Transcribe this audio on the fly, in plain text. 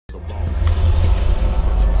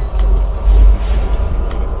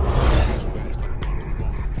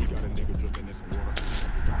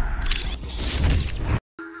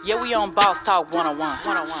we on Boss Talk 101.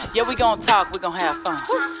 Yeah, we gon' talk, we gon' have fun.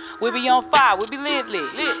 We be on fire, we be lit.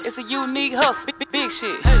 It's a unique hustle, big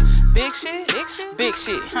shit. Big shit, big shit, big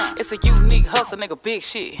shit. It's a unique hustle, nigga, big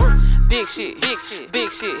shit. Big shit, big shit, big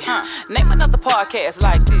shit. Name another podcast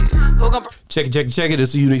like this. Check it.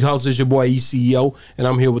 It's a unique hustle. It's your boy ECO, and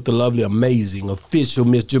I'm here with the lovely, amazing, official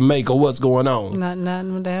Miss Jamaica. What's going on?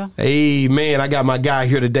 Nothing, Dale. Hey, man, I got my guy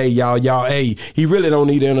here today, y'all. Hey, he really don't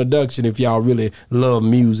need an introduction if y'all really love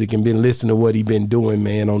music and been listening to what he been doing,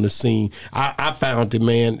 man, on the scene. I found it,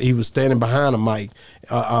 man. He was standing behind a mic,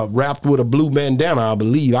 wrapped with a blue bandana, I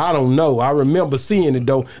believe. I don't know. I remember seeing it,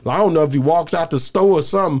 though. I don't know if he walked out the store or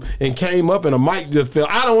something and came up and a mic just fell.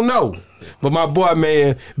 I don't know. But my boy,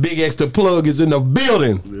 man, BigXThaPlug is in the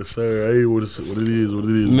building. Yes, sir. Hey, what it is.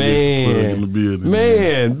 Man, in the building,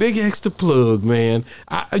 man, BigXThaPlug, man.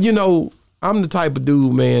 I'm the type of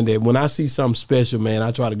dude, man, that when I see something special, man,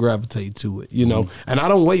 I try to gravitate to it, you know. And I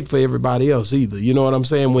don't wait for everybody else either. You know what I'm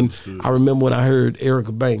saying? I remember when I heard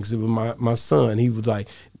Erica Banks, it was my son. He was like,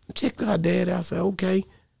 check out, Dad. I said, okay.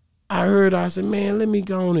 I said, man, let me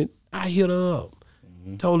go on it. I hit her up.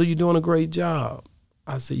 Told her you're doing a great job.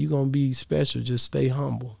 I said, you're going to be special. Just stay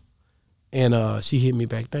humble. And she hit me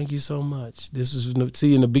back. Thank you so much. This is,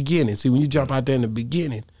 in the beginning. See, when you jump out there in the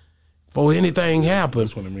beginning, before anything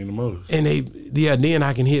happens. That's what I mean the most. And then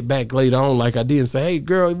I can hit back later on like I did and say, hey,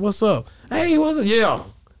 girl, what's up? Hey, what's up? Yeah.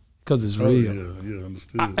 Because it's real. Yeah,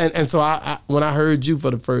 understood. And so when I heard you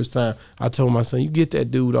for the first time, I told my son, you get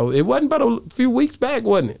that dude over. It wasn't but a few weeks back,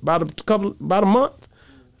 wasn't it? About a month.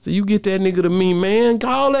 So you get that nigga to me, man.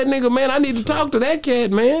 Call that nigga, man. I need to talk to that cat,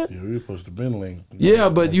 man. Yeah, we were supposed to been linked. Yeah,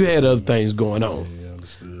 but you had other things going on. Yeah,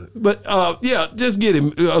 understood. But just get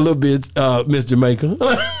him a little bit, Miss Jamaica.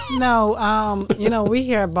 No, we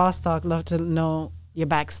here at Boss Talk love to know your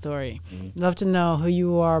backstory. Love to know who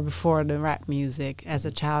you are before the rap music as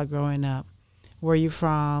a child growing up. Where you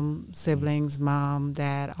from, siblings, mom,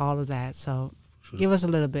 dad, all of that. So give us a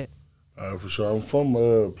little bit. For sure. I'm from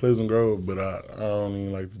Pleasant Grove, but I don't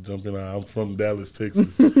even like to jump in. I'm from Dallas,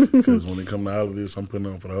 Texas, because when it comes to all of this, I'm putting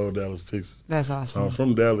on for the whole Dallas, Texas. That's awesome. So I'm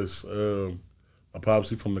from Dallas. My pops,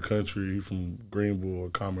 he from the country. He from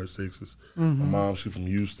Greenville, Commerce, Texas. My mom, she from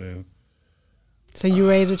Houston. So you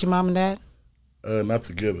raised with your mom and dad? Not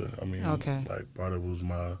together. I mean, like part of it was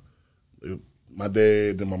my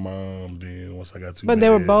dad, then my mom, then once I got too bad. But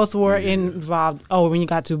they were involved. Oh, when you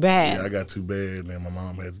got too bad. Yeah, I got too bad, and my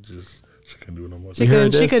mom had to she couldn't do it no more. She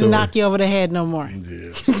couldn't knock you over the head no more.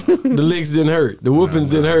 Yeah. The licks didn't hurt. The whoopings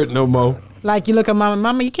didn't hurt no more. Like you look at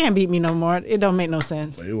mama, you can't beat me no more. It don't make no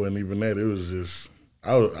sense. It wasn't even that. It was just,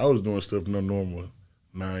 I was doing stuff no normal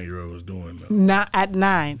 9-year-old was doing. Not at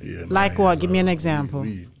 9? Yeah. Like what? Give me an example.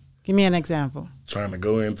 Give me an example. Trying to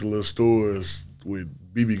go into little stores with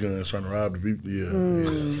BB guns trying to rob the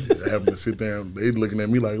BB. Yeah. Having to sit down. They looking at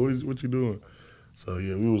me like, what you doing? So,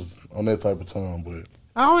 yeah, we was on that type of time, but.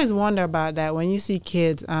 I always wonder about that when you see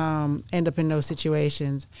kids end up in those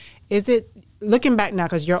situations. Is it, looking back now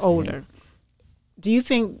because you're older, do you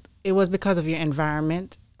think it was because of your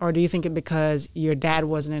environment, or do you think it because your dad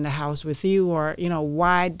wasn't in the house with you, or,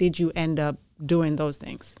 why did you end up doing those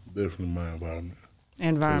things? Definitely my environment.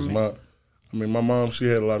 Environment. My mom, she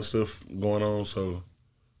had a lot of stuff going on, so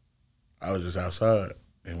I was just outside.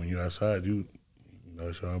 And when you're outside,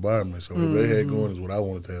 it's your environment. So what they had going is what I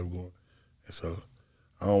wanted to have going. And so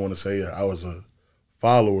I don't want to say I was a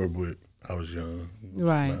follower, but I was young.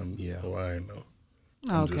 Right. So I didn't know.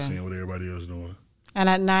 I'm just seeing what everybody else doing. And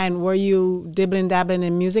at 9, were you dabbling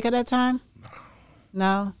in music at that time?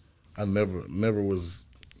 No? I never was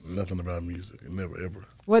nothing about music. Never, ever.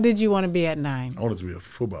 What did you want to be at 9? I wanted to be a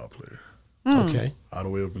football player. Okay. All the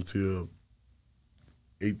way up until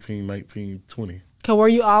 18, 19, 20. So were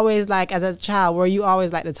you always as a child, were you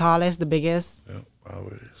always the tallest, the biggest? Yep,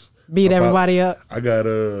 always. Beat everybody up? I got,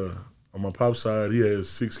 on my pop's side, he has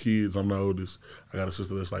 6 kids. I'm the oldest. I got a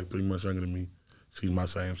sister that's 3 months younger than me. She's my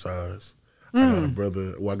same size. I got a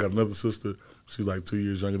brother. Well, I got another sister. She's 2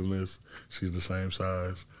 years younger than this. She's the same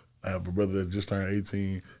size. I have a brother that just turned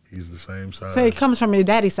 18. He's the same size. So it comes from your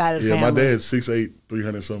daddy's side of the family. Yeah, my dad's 6'8",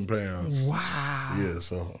 300-something pounds. Wow. Yeah,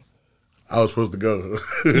 so I was supposed to go.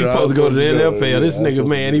 You supposed to go to the NFL. This nigga,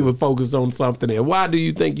 man, he was focused on something else. Why do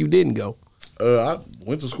you think you didn't go? I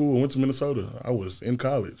went to school. Went to Minnesota. I was in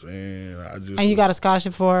college, and I just. And you got a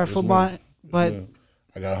scholarship for football, but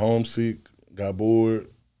I got homesick, got bored,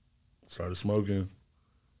 started smoking.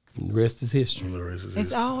 And the rest is history. And the rest is it's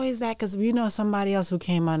history. always that, because somebody else who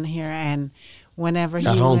came on here, and whenever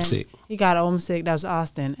got homesick. he got homesick. That was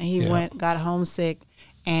Austin, and he got homesick,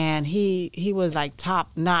 and he was like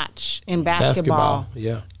top notch in basketball.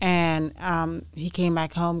 Yeah. And he came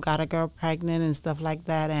back home, got a girl pregnant and stuff like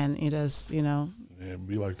that, and it is, you know. Yeah,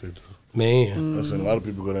 be like that too. Man. I've seen a lot of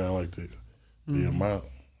people go down like that. The amount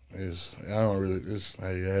is, I don't really, it's how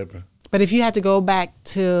it happen. But if you had to go back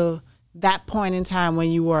to that point in time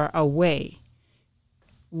when you were away,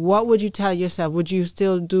 what would you tell yourself? Would you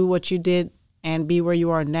still do what you did and be where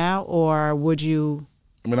you are now, or would you?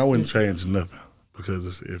 I mean, I wouldn't change nothing,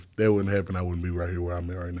 because if that wouldn't happen, I wouldn't be right here where I'm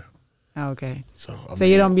at right now. Okay. So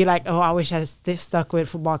You don't be like, oh, I wish I had stuck with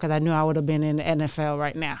football because I knew I would have been in the NFL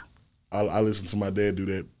right now. I listened to my dad do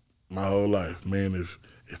that my whole life. Man,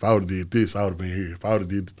 if I would have did this, I would have been here. If I would have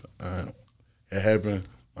did it happened,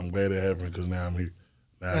 I'm glad it happened, because now I'm here.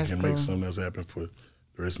 Now That's I can cool. make something else happen for the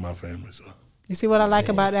rest of my family. So You see what I like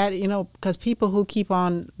about that? You know, because people who keep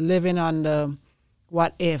on living on the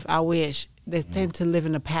what if, I wish, they tend to live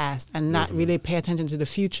in the past and not really pay attention to the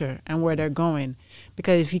future and where they're going.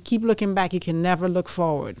 Because if you keep looking back, you can never look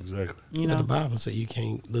forward. exactly. You know, The Bible says you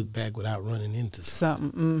can't look back without running into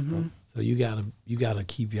something. something. So you gotta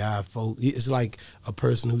keep your eye focused. It's like a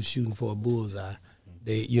person who's shooting for a bullseye.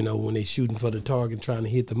 They, you know, when they're shooting for the target, trying to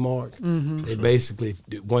hit the mark, they basically,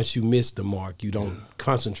 once you miss the mark, you don't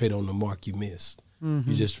concentrate on the mark you missed.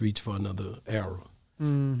 You just reach for another arrow.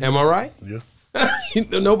 Am I right? Yeah.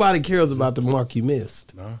 Nobody cares about the mark you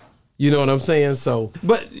missed. No. You know what I'm saying? So,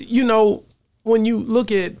 but you know, when you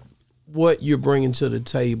look at what you're bringing to the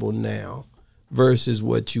table now versus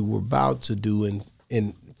what you were about to do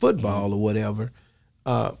in football or whatever,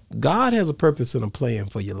 God has a purpose and a plan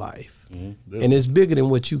for your life, and it's bigger than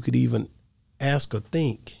what you could even ask or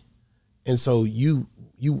think. And so you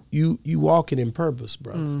walking in purpose,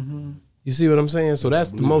 brother. You see what I'm saying? So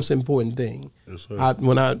that's the most important thing. Yes, sir.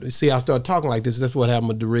 When I start talking like this, that's what happened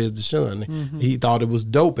with Derez Deshaun. He thought it was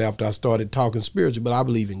dope after I started talking spiritual, but I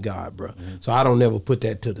believe in God, bro. So I don't never put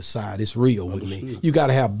that to the side. It's real with me. You got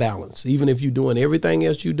to have balance. Even if you're doing everything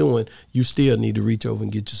else you're doing, you still need to reach over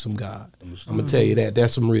and get you some God. I'm going to tell you that.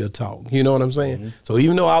 That's some real talk. You know what I'm saying? So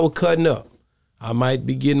even though I was cutting up, I might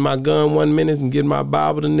be getting my gun 1 minute and getting my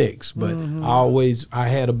Bible the next, but I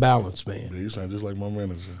had a balance, man. Yeah, you sound just like my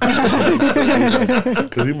manager.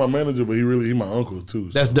 Because he's my manager, but he my uncle too.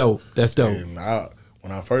 So. That's dope. That's dope. And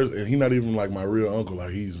when I first, and he's not even like my real uncle, like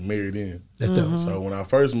he's married in. That's dope. So when I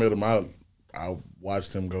first met him, I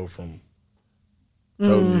watched him go from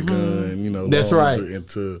toting a gun, you know, That's right,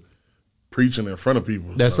 into preaching in front of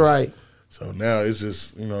people. That's right. So now it's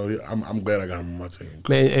just, you know, I'm glad I got him on my team.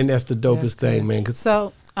 Man, and that's the dopest thing, man.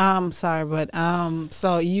 So, sorry, but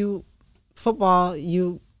so you football,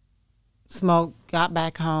 you smoked, got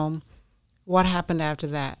back home. What happened after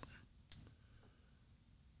that?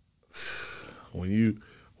 When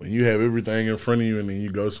you have everything in front of you and then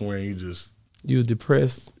you go somewhere and you was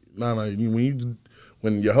depressed. No,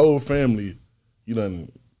 when your whole family, you done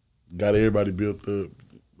got everybody built up.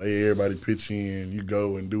 Everybody pitch in, you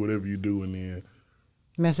go and do whatever you do, and then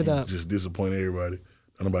Mess it up. Just disappoint everybody.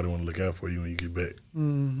 Nobody want to look out for you when you get back.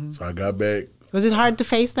 So I got back. Was it hard to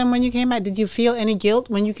face them when you came back? Did you feel any guilt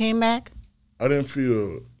when you came back? I didn't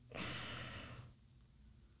feel.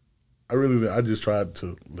 I just tried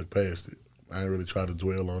to look past it. I didn't really try to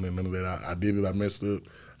dwell on it. None of that. I did it. I messed up.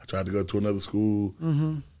 I tried to go to another school.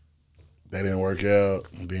 That didn't work out.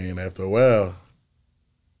 And then after a while,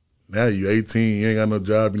 now you 18, you ain't got no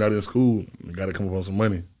job, you're not in school, you got to come up on some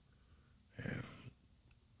money. And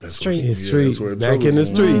that's street. That's where back in the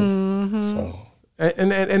streets. So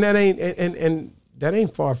and that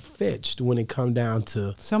ain't far fetched when it come down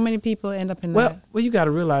to. So many people end up in that. Well, you got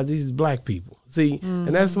to realize these is black people. See, and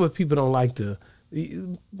that's what people don't like to.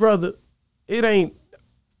 Brother, it ain't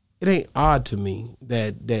odd to me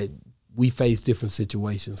that we face different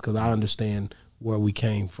situations because I understand where we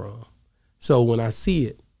came from. So when I see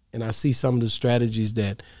it and I see some of the strategies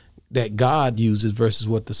that God uses versus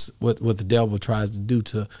what the devil tries to do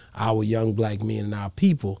to our young black men and our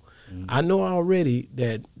people, I know already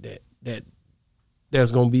that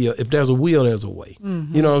there's gonna be if there's a will, there's a way.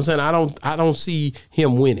 You know what I'm saying? I don't see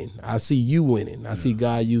him winning. I see you winning. I see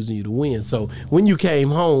God using you to win. So when you came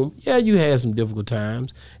home, yeah, you had some difficult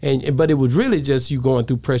times, but it was really just you going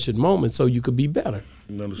through pressured moments so you could be better.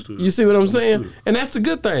 Understood. You see what I'm saying? And that's the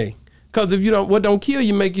good thing. Because if you what don't kill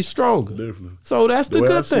you make you stronger. Definitely. So that's the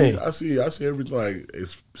good thing. I see everything, like,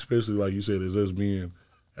 especially like you said, as us being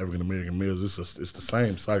African American males, it's the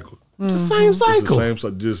same cycle. It's the same cycle. It's the same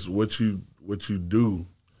cycle. Just what you do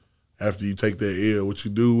after you take that L, what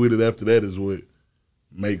you do with it after that is what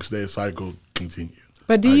makes that cycle continue.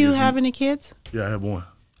 But do you have any kids? Yeah, I have one.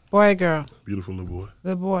 Boy or girl? Beautiful little boy.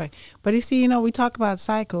 Little boy. But you see, we talk about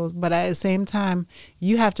cycles, but at the same time,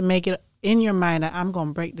 you have to make it in your mind that I'm going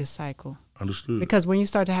to break this cycle. Understood. Because when you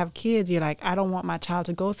start to have kids, you're like, I don't want my child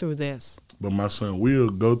to go through this. But my son will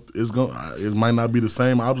go. It might not be the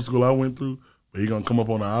same obstacle I went through, but he gonna come up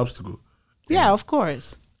on an obstacle. Yeah, of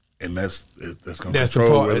course. And that's gonna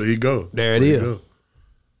control whether he go. There it is.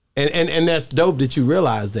 And that's dope that you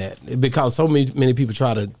realize that, because so many people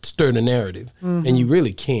try to stir the narrative, and you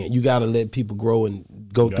really can't. You got to let people grow and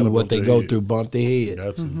go through what they go through, bump their head.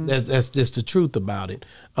 That's just the truth about it.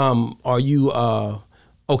 Are you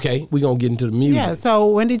okay? We're gonna get into the music. Yeah. So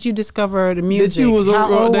when did you discover the music? That you was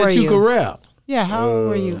how old were you? Could rap. Yeah. How old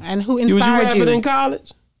were you? And who inspired you? Was you rapping you in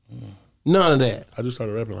college? None of that. I just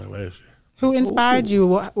started rapping like last year. Who inspired you?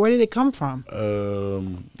 Where did it come from?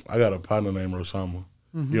 I got a partner named Rosama.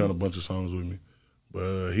 He on a bunch of songs with me,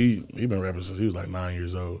 but he been rapping since he was like 9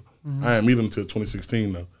 years old. I didn't meet him until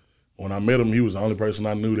 2016 though. When I met him, he was the only person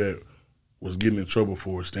I knew that was getting in trouble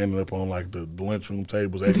for standing up on like the lunchroom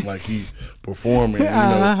tables, acting like he performing.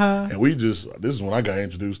 And this is when I got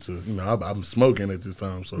introduced to, I'm smoking at this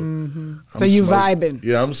time, so. So you vibing?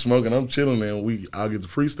 Yeah, I'm smoking, I'm chilling, and I'll get to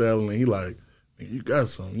freestyling, and he like, you got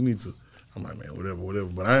something, you need to. I'm like, man, whatever.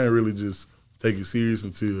 But I ain't really just take it serious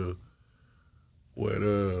until when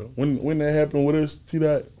that happened with us,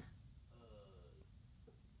 T-Dot?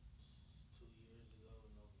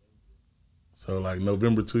 So like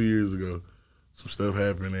November 2 years ago, some stuff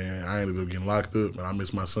happened and I ended up getting locked up, and I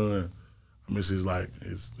miss my son. I miss his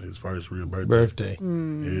first real birthday.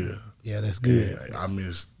 Yeah. Yeah, that's good.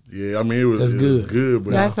 Yeah, it was good.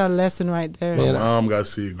 But that's a lesson right there. My mom got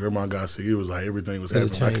sick, grandma got sick. It was like everything was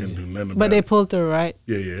happening. I couldn't do nothing about it. But they pulled through, right?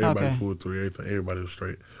 Yeah, everybody pulled through, everybody was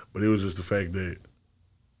straight. But it was just the fact that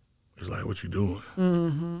it's like, what you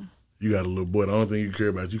doing? You got a little boy, the only thing you care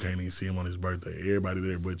about, you can't even see him on his birthday. Everybody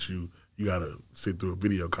there but you gotta sit through a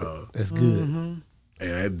video call. That's good.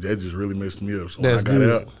 And that just really messed me up. So when I got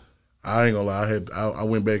out, I ain't gonna lie, I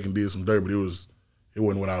went back and did some dirt, but it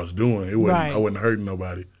wasn't what I was doing. I wasn't hurting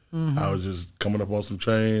nobody. I was just coming up on some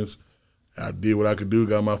change. I did what I could do,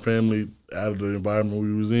 got my family out of the environment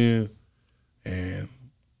we was in, and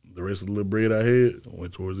the rest of the little bread I had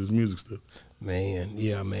went towards this music stuff. Man,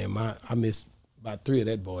 yeah, man. I missed about 3 of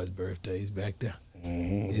that boy's birthdays back there.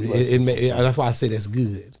 That's why I say that's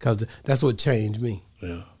good, because that's what changed me.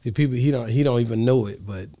 Yeah. See, people he don't even know it,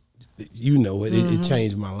 but you know it. It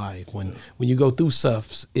changed my life. When you go through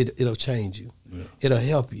stuff, it'll change you. Yeah. It'll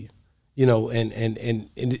help you. And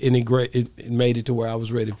it made it to where I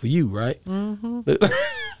was ready for you, right?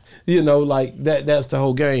 Like that's the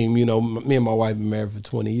whole game. Me and my wife been married for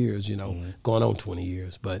 20 years, going on 20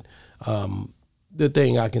 years. But the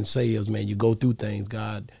thing I can say is, man, you go through things,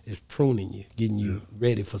 God is pruning you, getting you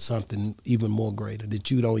ready for something even more greater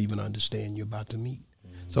that you don't even understand you're about to meet.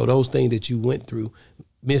 So those things that you went through,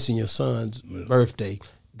 missing your son's birthday,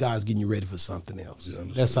 God's getting you ready for something else.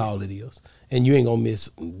 That's all it is. And you ain't gonna miss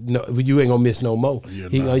no more.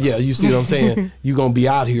 You see what I'm saying? You gonna be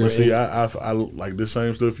out here. But see, I like this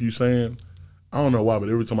same stuff you saying. I don't know why, but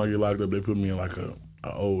every time I get locked up, they put me in like a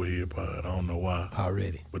old head pod. I don't know why.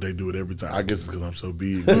 Already. But they do it every time. I guess it's because I'm so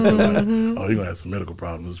big. They feel like, oh, he gonna have some medical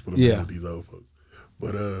problems. Let's put him in with these old folks.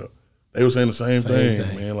 But they were saying the same thing,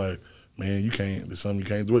 man. Like, man, you can't. There's something you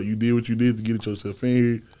can't do. You did what you did to get yourself in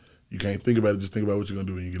here. You can't think about it. Just think about what you're gonna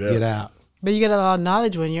do when you get out. Get out. But you get a lot of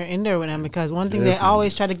knowledge when you're in there with them, because one thing they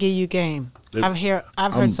always try to give you game. I've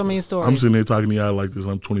heard so many stories. I'm sitting there talking to y'all like this.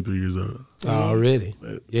 I'm 23 years old. Already.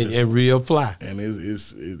 And real fly. And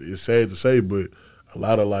it's sad to say, but a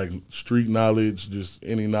lot of like street knowledge, just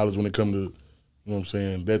any knowledge when it comes to, you know what I'm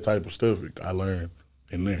saying, that type of stuff, I learned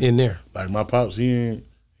in there. Like my pops, he ain't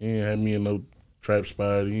had me in no trap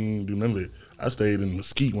spot. He ain't do none of that. I stayed in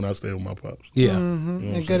Mesquite when I stayed with my pops. Yeah. You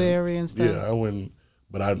know a good area and stuff. Yeah, I went,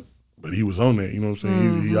 but he was on that, you know what I'm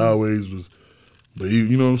saying? He always was, but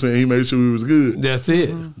you know what I'm saying? He made sure we was good. That's it.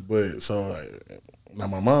 But so, now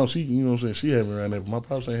my mom, she, you know what I'm saying, she had me around that, but my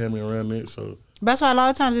pops ain't had me around that, so. That's why a lot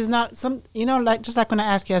of times it's not some, like just like when I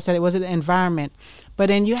asked you, I said it was the environment. But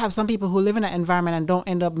then you have some people who live in that environment and don't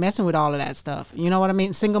end up messing with all of that stuff. You know what I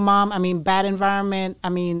mean? Single mom, bad environment,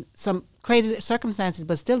 some crazy circumstances,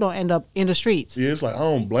 but still don't end up in the streets. Yeah, it's like I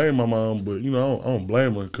don't blame my mom, but I don't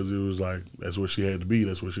blame her, because it was like that's what she had to be.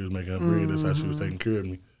 That's what she was making her bread. That's how she was taking care of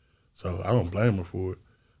me. So I don't blame her for it.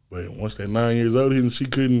 But once that 9 years old hit, she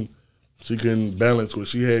couldn't balance what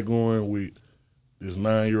she had going with this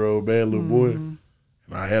 9-year-old bad little boy. And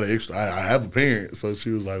I had I have a parent, so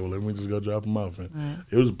she was like, well, let me just go drop him off. And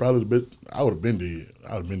it was probably the best. I would have been dead.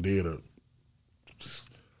 I would have been dead of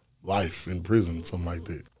life in prison, something like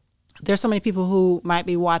that. there's so many people who might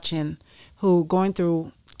be watching, who going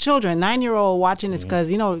through, children, 9-year-old watching this,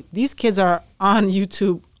 because, you know, these kids are on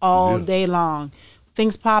YouTube all day long.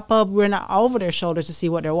 Things pop up. We're not over their shoulders to see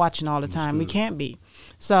what they're watching all the time. We can't be.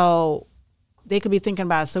 So they could be thinking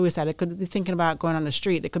about suicide. They could be thinking about going on the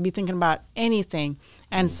street. They could be thinking about anything.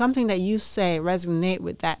 And something that you say resonate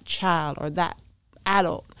with that child or that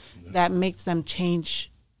adult that makes them change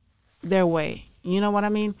their way. You know what I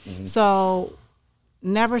mean? So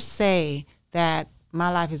never say that my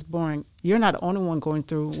life is boring. You're not the only one going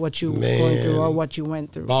through what you going through or what you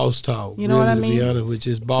went through. Boss talk. You know what I mean? To be honest, which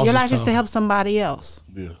is boss Your life talk. is to help somebody else.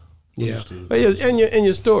 Yeah. But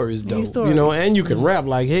your story is dope. You know, and you can rap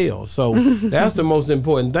like hell. So that's the most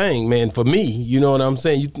important thing, man, for me. You know what I'm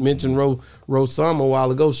saying? You mentioned Rosama a while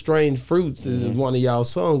ago. Strange Fruits is one of y'all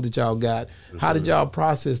songs that y'all got. How did y'all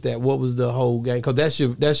process that? What was the whole game? Because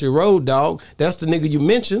that's your road dog. That's the nigga you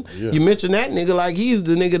mentioned. You mentioned that nigga like he's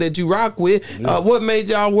the nigga that you rock with. What made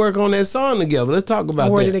y'all work on that song together? Let's talk about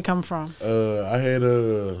that. Where did it come from? I had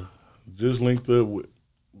just linked up with,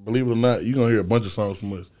 believe it or not, you're going to hear a bunch of songs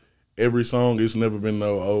from us. Every song, it's never been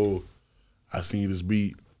I seen this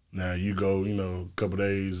beat. Now you go, you know, a couple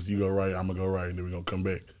days, you go right, I'm going to go right, and then we're going to come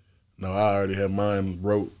back. No, I already have mine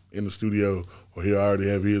wrote in the studio, or he already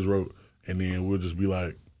have his wrote, and then we'll just be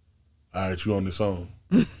like, all right, you on this song.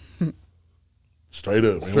 Straight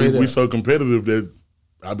up. And we so competitive that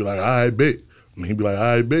I'll be like, all right, bet. And he'd be like,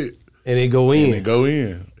 all right, bet. And it go in. And it go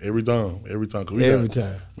in every time. Every time. Every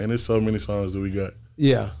time. Man, there's so many songs that we got.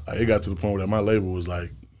 Yeah. Like, it got to the point where my label was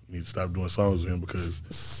like, you need to stop doing songs with him because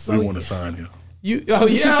we want to sign him. Straight up.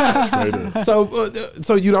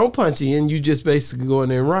 So you don't punch in, you just basically go in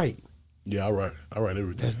there and write. Yeah, I write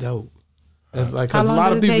everything. That's dope. That's like, cause a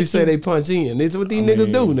lot of people say they punch in. It's what these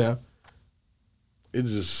niggas do now. It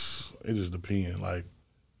just depends. Like,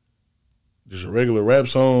 just a regular rap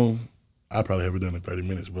song, I probably have it done in 30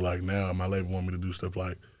 minutes. But like now, my label want me to do stuff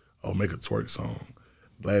like, make a twerk song.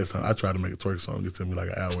 Last time I tried to make a twerk song, it took me like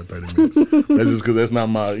an hour and 30 minutes. That's just because that's not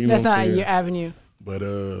my, that's not your avenue. But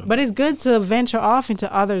it's good to venture off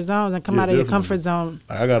into other zones and come out of your comfort zone.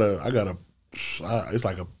 I got a, it's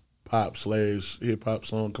like a pop/hip hop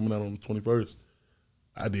song coming out on the 21st.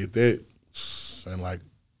 I did that in like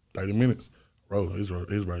 30 minutes. Bro, his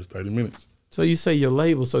verse 30 minutes. So you say your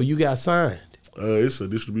label, so you got signed. It's a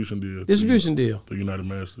distribution deal. Distribution deal. The United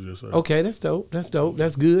Masters, yes, sir. Okay, that's dope. That's dope.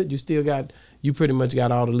 That's good. You pretty much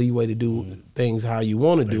got all the leeway to do things how you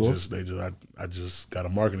want to do them. I just got a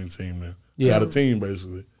marketing team now. Yeah. I got a team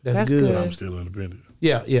basically. That's good. But I'm still independent.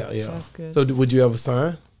 Yeah. That's good. So would you ever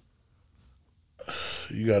sign?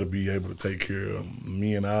 You got to be able to take care of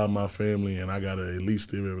me and all my family, and I got to at least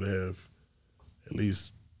still be able to have at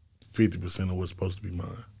least 50% of what's supposed to be mine.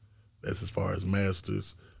 That's as far as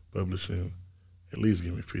masters, publishing. At least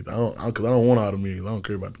give me 50. Because I don't want all the millions. I don't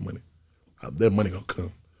care about the money. That money gonna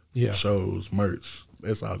come. Yeah. Shows, merch,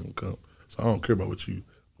 that's all gonna come. So I don't care about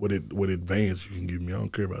what advance you can give me. I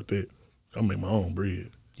don't care about that. I make my own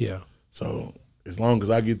bread. Yeah. So as long as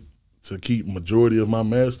I get to keep majority of my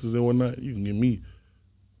masters and whatnot, you can give me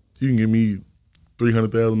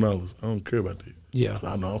 $300,000. I don't care about that. Yeah.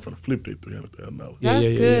 I know I'm finna flip that $300,000. That's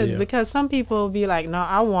good because some people be like, no,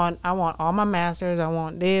 I want all my masters. I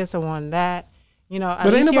want this. I want that. You know,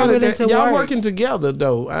 but ain't nobody y'all work. working together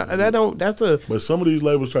though. But some of these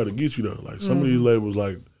labels try to get you though. Like some of these labels,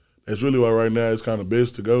 like that's really why right now it's kind of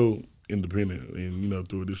best to go independent and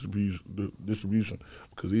through a distribution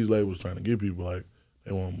because these labels trying to get people like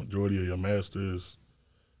they want majority of your masters.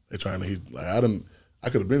 They trying to hit like I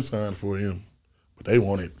could have been signed for him, but they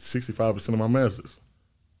wanted 65% of my masters.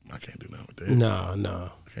 I can't do nothing with that.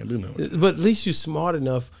 No. I can't do nothing with that. But at least you're smart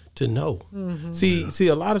enough to know. See,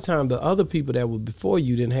 a lot of times the other people that were before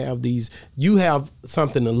you didn't have these. You have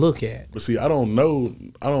something to look at. But see, I don't know.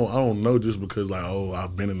 I don't know just because like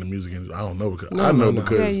I've been in the music industry. I don't know because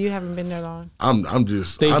because you haven't been there long. I'm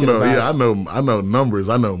just thinking I know numbers.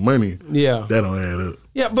 I know money. Yeah, that don't add up.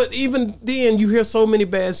 Yeah, but even then, you hear so many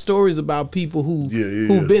bad stories about people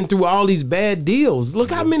who've been through all these bad deals.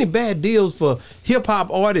 Look how many bad deals for hip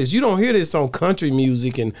hop artists. You don't hear this on country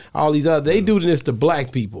music and all these other. They do this to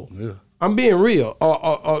black people. Yeah, I'm being real.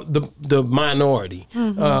 Or the minority.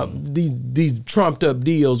 These trumped up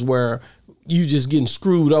deals where you just getting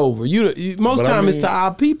screwed over. Most time it's to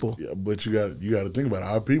our people. Yeah, but you got to think about it.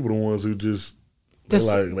 Our people, the ones who just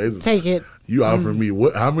take it. You offering me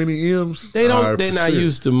what? How many M's? They're not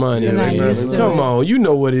used to money. Come to on, you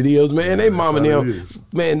know what it is, man. They mom and them,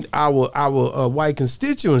 man. Our white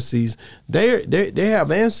constituencies, they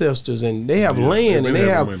have ancestors and they have land and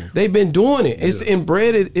they've been doing it. It's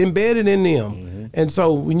embedded in them. And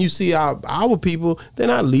so when you see our people, they're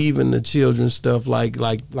not leaving the children stuff like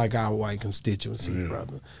our white constituency,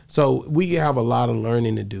 brother. So we have a lot of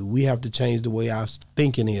learning to do. We have to change the way our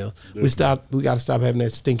thinking is. We got to stop having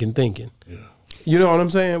that stinking thinking. Yeah. You know what I'm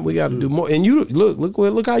saying? We got to do more. And you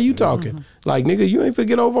look how you talking. Like, nigga, you ain't finna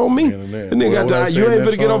get over on me. The nigga got you ain't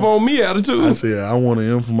finna get over on me attitude. I said, I want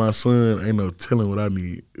an M for my son. Ain't no telling what I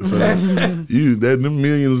need. So them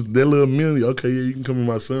millions, that little million, okay, yeah, you can come with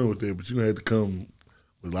my son with that, but you gonna have to come.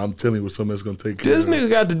 I'm telling you, with something that's gonna take care this of. This nigga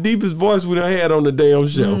got the deepest voice we done had on the damn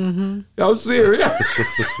show. I'm serious.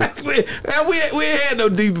 we ain't had no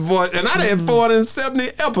deep voice, and I done had 470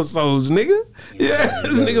 episodes, nigga. Yeah,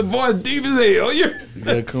 this nigga voice deep as hell. You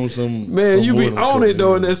gotta come some man, you be on it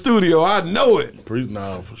though in that studio. I know it.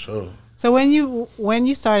 Nah, for sure. So when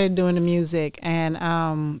you started doing the music, and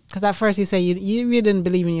because at first you said you really didn't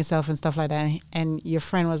believe in yourself and stuff like that, and your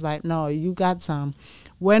friend was like, "No, you got some."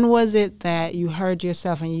 When was it that you heard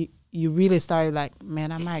yourself and you really started like,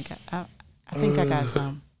 man, I think I got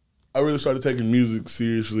some? I really started taking music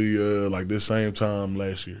seriously like this same time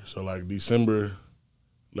last year. So like December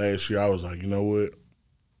last year, I was like, you know what?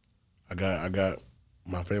 I got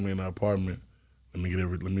my family in the apartment. Let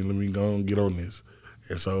me go and get on this.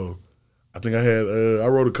 And so I think I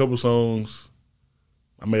wrote a couple songs.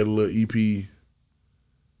 I made a little EP.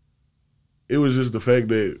 It was just the fact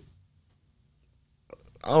that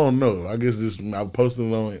I don't know. I guess I posted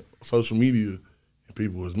it on social media and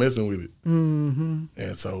people was messing with it.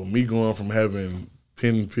 And so me going from having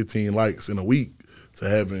 10, 15 likes in a week to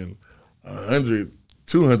having 100,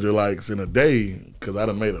 200 likes in a day because I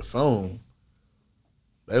done made a song,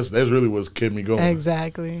 that's really what's kept me going.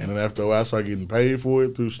 Exactly. And then after a while I started getting paid for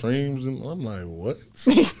it through streams, and I'm like, what?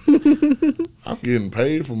 I'm getting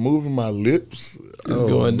paid for moving my lips? It's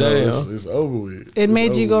going down. It's over with. It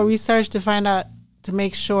made you go research to find out, to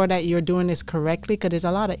make sure that you're doing this correctly, because there's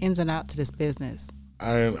a lot of ins and outs to this business.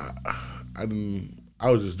 I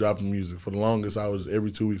was just dropping music for the longest.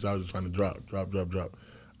 Every 2 weeks I was just trying to drop.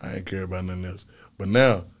 I ain't care about nothing else. But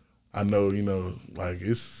now I know, like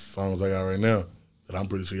it's songs I got right now that I'm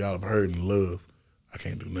pretty sure y'all have heard and love. I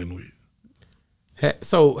can't do nothing with.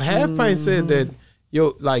 So Half Pint said that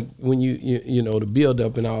like when you know the build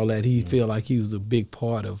up and all that, he feel like he was a big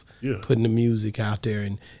part of putting the music out there.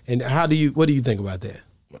 And what do you think about that?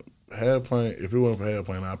 Half Pint, if it wasn't for Half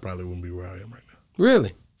Pint, I probably wouldn't be where I am right now.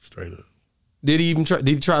 Really? Straight up. Did he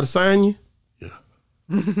try to sign you? Yeah.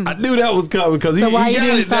 I knew that was coming because he got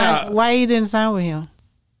it now. Why you didn't sign with him?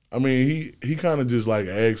 I mean, he kind of just like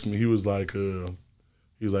asked me. He was like,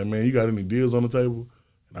 man, you got any deals on the table?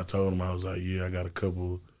 And I told him, I was like, yeah, I got a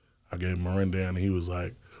couple. I gave him a rundown, and he was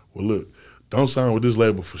like, well, look, don't sign with this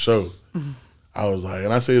label for sure. I was like,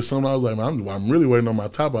 and I said something, I was like, man, I'm really waiting on my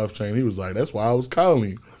top off chain. He was like, that's why I was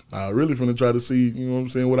calling you. I really finna try to see, you know what I'm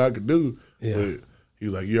saying, what I could do. Yeah. But he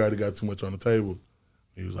was like, you already got too much on the table.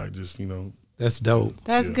 He was like, just, That's dope.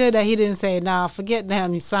 That's good that he didn't say, nah, forget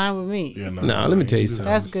them, you sign with me. Yeah, nah, let me tell you something.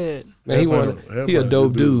 That's good. Man, he a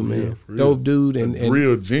dope dude, man. Yeah, dope dude. And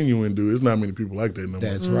real genuine dude. There's not many people like that no more.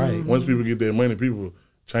 That's right. Once people get their money, people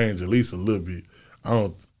change at least a little bit.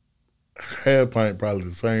 Half Pint probably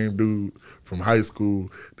the same dude from high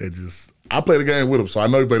school that I play the game with him, so I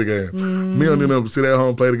know he play the game. Me on him sit at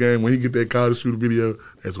home, play the game. When he get that call to shoot a video,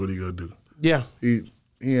 that's what he gonna do. Yeah. He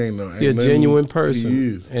ain't no. He's a genuine person. He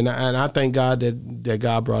is. And I thank God that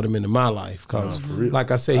God brought him into my life. Because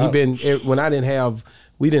like I said,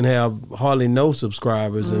 we didn't have hardly no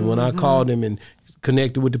subscribers. And when I called him and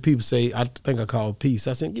connected with the people, I think I called Peace.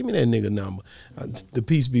 I said, give me that nigga number. The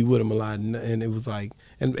Peace be with him a lot. And it was like,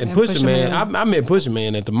 and Pusha Man, I met Pusha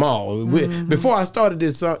Man at the mall. Before I started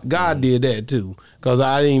this, God did that too. Because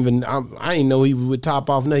I didn't know he would top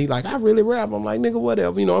off. Now he like, I really rap. I'm like, nigga,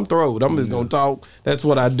 whatever. I'm throwed. I'm just going to talk. That's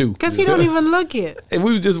what I do. Because he don't even look it. And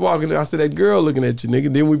we were just walking. I said, that girl looking at you,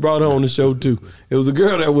 nigga. Then we brought her on the show too. It was a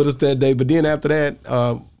girl that with us that day. But then after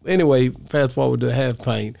that, anyway, fast forward to Half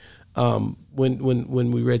Pint.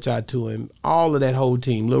 When we reach out to him, all of that whole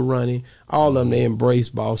team, Lil Ronnie, all of them, they embrace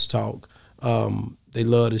Boss Talk. They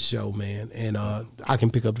love the show, man. And I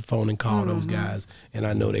can pick up the phone and call those guys, and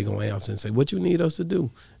I know they're going to answer and say, what you need us to do?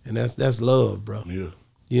 And that's love, bro. Yeah.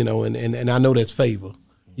 And I know that's favor,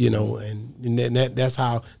 and that's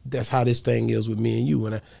how this thing is with me and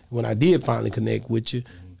you. When I did finally connect with you,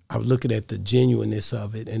 I was looking at the genuineness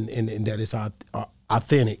of it and that it's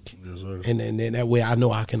authentic. Yes, sir. And that way I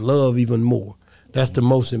know I can love even more. That's the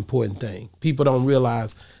most important thing. People don't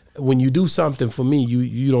realize when you do something for me,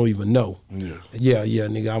 you don't even know. Yeah,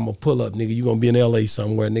 nigga, I'm gonna pull up, nigga. You gonna be in LA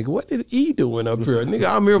somewhere, nigga. What is he doing up here, nigga?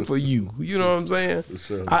 I'm here for you. You know what I'm saying? for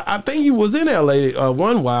sure. I think you was in LA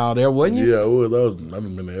one while there, wasn't you? Yeah, I was.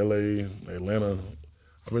 I've been to LA, Atlanta.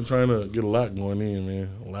 I've been trying to get a lot going in, man.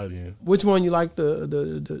 A lot in. Which one you like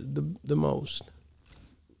the most?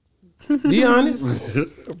 Be honest.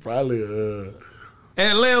 Probably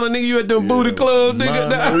Atlanta, nigga. You at the booty club, nigga.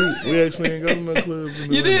 Nah, we actually ain't go to no clubs.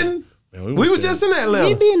 You didn't? Man, We were just in Atlanta.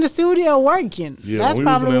 He be in the studio working. Yeah, That's when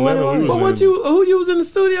we was in probably what it Atlanta, we was. was But who you was in the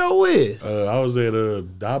studio with? I was at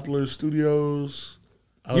Doppler Studios.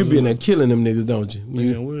 You been there killing them niggas, don't you?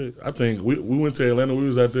 Man, I think we went to Atlanta. We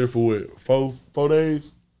was out there for what, four days?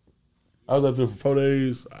 I was out there for 4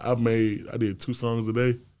 days. I did 2 songs a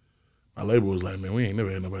day. My label was like, man, we ain't never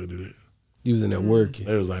had nobody do that. You was in there working.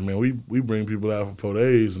 They was like, man, we bring people out for 4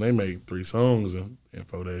 days and they make 3 songs in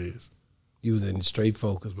 4 days. You was in straight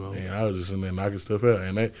focus, bro. And I was just in there knocking stuff out.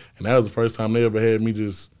 And that was the first time they ever had me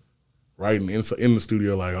just writing in the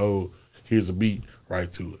studio like, oh, here's a beat,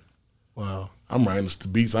 write to it. Wow. I'm writing the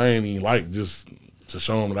beats I ain't even like just to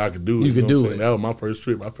show them that I could do it. You could do what I'm it. That was my first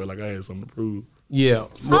trip. I felt like I had something to prove. Yeah.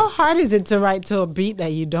 How hard is it to write to a beat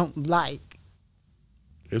that you don't like?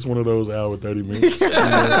 It's one of those hour 30 minutes.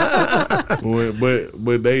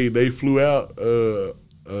 But they flew out a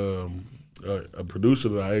producer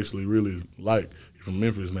that I actually really like. He's from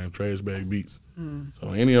Memphis named Trash Bag Beats.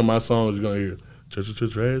 So any of my songs you're gonna hear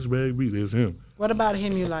Trash Bag Beats, it's him. What about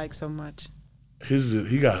him you like so much?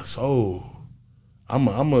 He got soul. I'm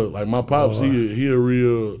a like my pops. He a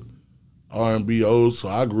real R&B old. So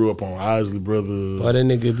I grew up on Isley Brothers. Boy, that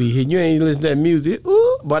nigga be hitting. You ain't listen to that music.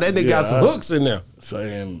 Ooh, boy, that nigga got some hooks in there.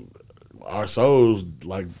 Saying our souls,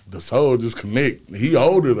 like the soul just connect. He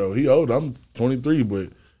older though. He older. I'm 23, but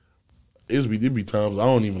it be times I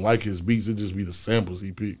don't even like his beats. It just be the samples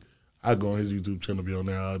he pick. I go on his YouTube channel, be on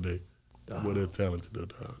there all day. Boy, they're talented though,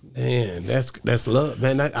 dog. Man, that's love,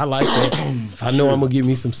 man. I like that. I know I'm gonna give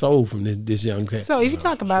me some soul from this young cat. So if you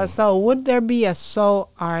talk about soul, would there be a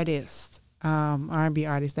soul artist, R&B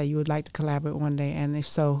artist that you would like to collaborate one day? And if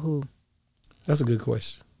so, who? That's a good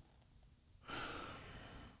question.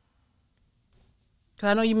 Because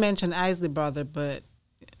I know you mentioned Isley Brother, but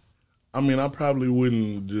I mean, I probably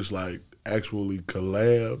wouldn't just like actually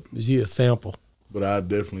collab, Yeah, sample. but I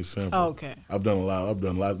definitely sample. oh, okay. I've done a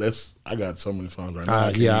lot. I got so many songs right now.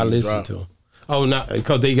 I listen to them. Oh, not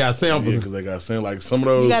because they got samples. Yeah, because they got samples. Like some of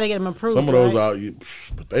those. You got to get them approved. Some of those right?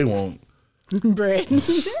 are, but they won't. Bread.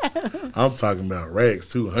 I'm talking about racks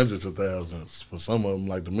too, hundreds of thousands for some of them,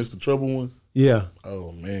 like the Mr. Trouble one. Yeah.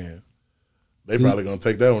 Oh man, they probably gonna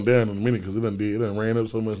take that one down in a minute because it done ran up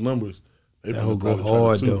so much numbers. They That whole go probably try to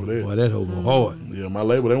hard sue though. for that. Boy, that whole go hard. Yeah, my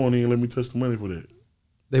label, they won't even let me touch the money for that.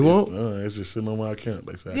 They won't. It's just sitting on my account.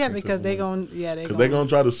 They say Yeah, because they going to, because they gonna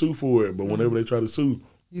try to sue for it, but whenever they try to sue,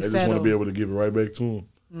 You they just want to settle. be able to give it right back to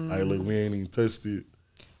them. Like, look, we ain't even touched it.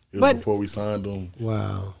 It was But- before we signed them.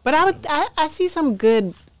 Wow. But I see some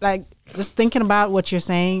good, like, just thinking about what you're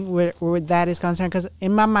saying where that is concerned. Because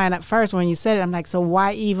in my mind at first when you said it, I'm like, so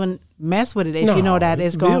why even mess with it if you know that it's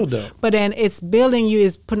it's going? build-up. But then it's building you,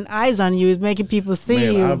 it's putting eyes on you, it's making people see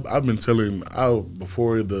you. Man, I've been telling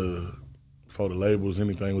before the labels,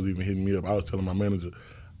 anything was even hitting me up. I was telling my manager,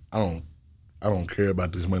 I don't care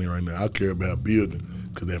about this money right now. I care about building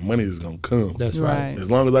because that money is gonna come. That's right.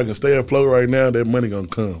 As long as I can stay afloat right now, that money gonna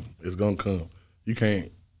come. It's gonna come. You can't.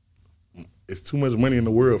 It's too much money in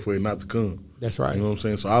the world for it not to come. That's right. You know what I'm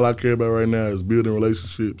saying? So all I care about right now is building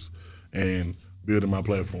relationships and building my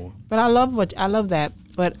platform. But I love that.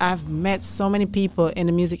 But I've met so many people in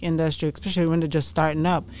the music industry, especially when they're just starting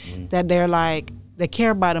up, that they're like, they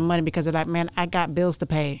care about the money because they're like, man, I got bills to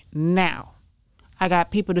pay now. I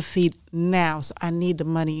got people to feed now, so I need the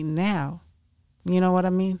money now. You know what I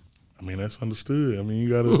mean? I mean, that's understood. I mean, you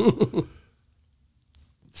gotta,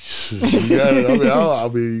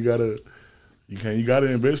 you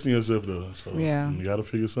gotta invest in yourself though. So Yeah. you gotta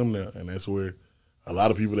figure something out, and that's where a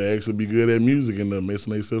lot of people that actually be good at music end up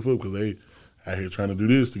messing themselves up because they out here trying to do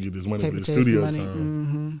this to get this money Paper for the chasing studio money.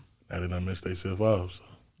 time. Now they done mess themselves off. So.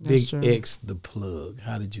 That's true. BigXThaPlug.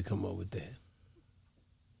 How did you come up with that?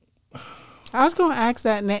 I was going to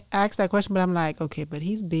ask that question, but I'm like, okay, but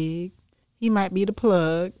he's big. He might be the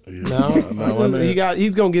plug. Yeah.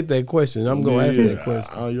 He's gonna get that question. I'm gonna ask that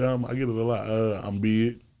question. I get it a lot. I'm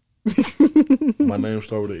big. My name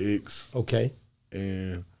starts with an X. Okay.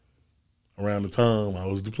 And around the time I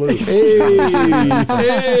was the plug. Hey,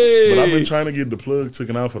 But I've been trying to get the plug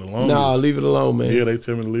taken out for the longest. No, leave it alone, man. Yeah, they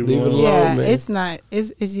tell me to leave it Leave it alone. alone. Yeah, man. it's not.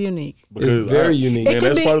 It's unique. Because It's very unique. And It could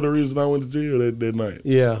that's be- part of the reason I went to jail that night.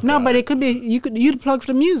 Yeah. No, but it could be you'd plug for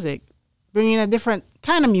the music, bringing a different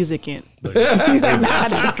kind of music in. He's like, nah,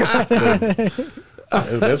 that's good.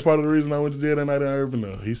 That's part of the reason I went to jail that night in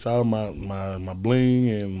Urban. He saw my bling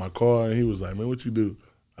and my car, and he was like, "Man, what you do?"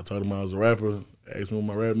 I told him I was a rapper. Asked me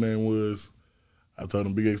what my rap name was. I told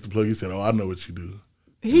him BigXThaPlug. He said, "Oh, I know what you do."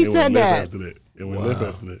 He And it said went left that. after that. It went left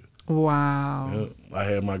after that. Wow. Yeah. I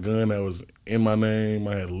had my gun that was in my name.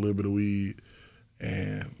 I had a little bit of weed,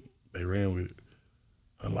 and they ran with it.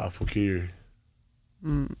 Unlawful carry.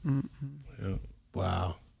 Yeah.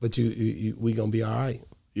 Wow. But we gonna be all right.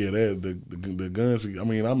 Yeah, the guns. I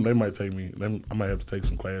mean, they might take me. I might have to take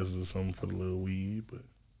some classes or something for the little weed, but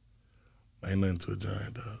ain't nothing to a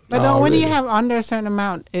giant dog. But don't, when you Already. have under a certain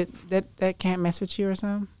amount, that can't mess with you or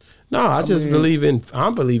something. No, I just mean- believe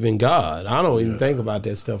in God. I don't even think about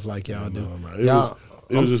that stuff like y'all do. No.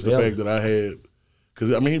 It I'm was just the selling. fact that I had,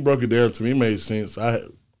 because I mean, he broke it down to me. It made sense.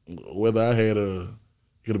 Whether I had it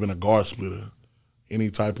could have been a guard splitter, any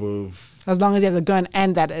type of. As long as you have the gun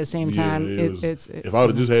and that at the same time, If I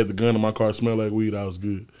would have just had the gun and my car smelled like weed, I was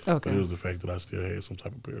good. Okay. But it was the fact that I still had some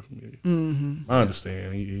type of paraphernalia. Mm-hmm. I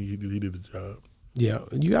understand. He did the job. Yeah,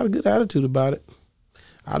 you got a good attitude about it.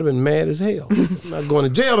 I'd have been mad as hell. I'm not going to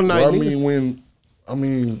jail tonight. Well,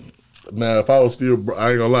 nigga. now if I was still,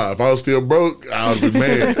 I ain't gonna lie, if I was still broke, I'd be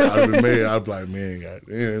mad. I'd be like, man,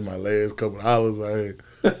 goddamn, my last couple of hours I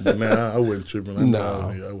had. But now I wasn't tripping.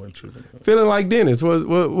 I wasn't tripping. Feeling like Dennis. How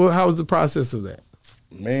was the process of that?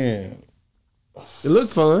 Man, It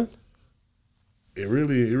looked fun. it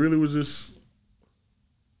really was just.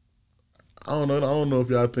 I don't know if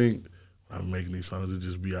y'all think I'm making these songs. It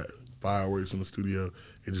just be fireworks in the studio.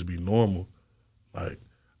 It just be normal. Like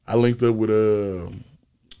I linked up with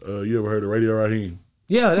you ever heard of Radio Raheem?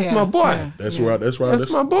 Yeah, that's Yeah, my boy. yeah. That's Yeah. that's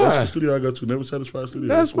my boy. That's the studio I go to. Never Satisfied Studio.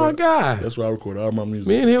 That's my where- guy. That's where I record all my music.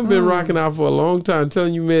 Me and him been rocking out for a long time.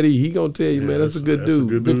 Telling you, Matty, he gonna tell you, Yeah, man, that's a good that's a dude.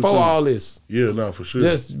 good dude, Before too. all this, Yeah, no, for sure.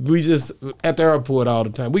 we just at the airport all the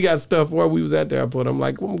time. We got stuff where we was at the airport. I'm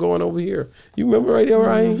like, I'm going over here. You remember Radio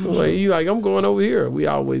Raheem? I'm like, he like, I'm going over here. We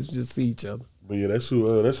always just see each other. But yeah, that's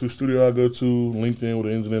who studio I go to. LinkedIn with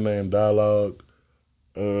an engineer named Dialogue.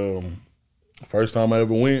 First time I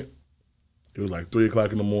ever went, it was like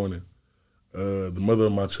 3:00 in the morning. The mother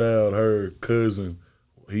of my child, her cousin,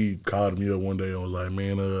 he called me up one day and was like,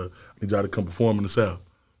 "Man, I need y'all to come perform in the South."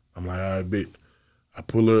 I'm like, "All right, bitch." I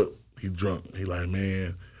pull up, he drunk. He like,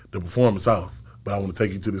 "Man, the performance off, but I want to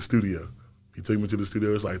take you to the studio." He took me to the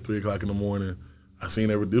studio. It's like 3:00 in the morning. I seen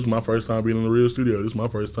this was my first time being in the real studio. This is my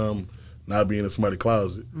first time not being in somebody's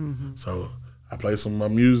closet. So I played some of my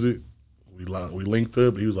music. We linked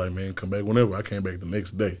up. He was like, "Man, come back whenever." I came back the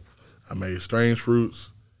next day. I made Strange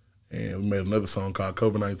Fruits, and we made another song called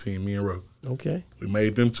COVID-19, me and Ro. Okay. We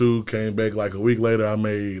made them two, came back like a week later. I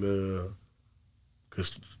made,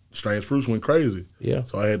 because Strange Fruits went crazy. Yeah.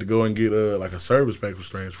 So I had to go and get like a service pack for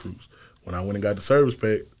Strange Fruits. When I went and got the service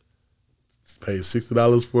pack, paid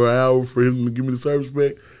 $60 for an hour for him to give me the service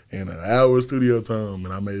pack and an hour of studio time,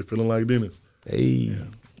 and I made it Feeling Like Dennis. Hey,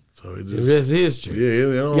 So it the just, rest history. yeah,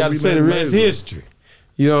 it don't You got to be say the nothing rest major. history.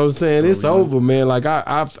 You know what I'm saying? It's over, man. Like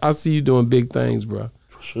I see you doing big things, bro.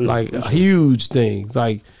 Sure, Like for sure. huge things.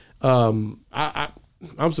 Like I'm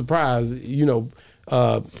surprised. You know,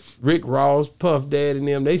 Rick Ross, Puff Daddy, and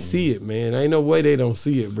them. They see it, man. Ain't no way they don't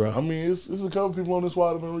see it, bro. I mean, it's a couple people on this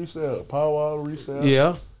wide that been reached out. Power Wall reached out.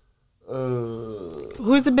 Yeah.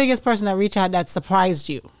 Who's the biggest person that reached out that surprised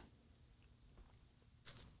you?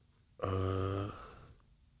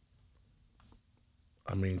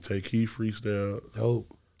 I mean, Take Key freestyle.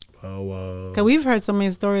 Dope. Power Wall. Because we've heard so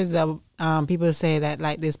many stories that people say that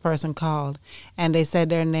like this person called and they said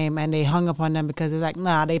their name and they hung up on them because they're like,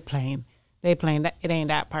 nah, they playing that it ain't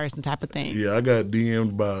that person type of thing. Yeah, I got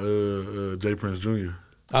DM'd by J Prince Jr.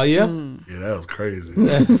 Oh yeah. Yeah, that was crazy.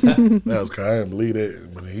 That was crazy. I didn't believe that,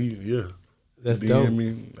 but That's DM'd dope.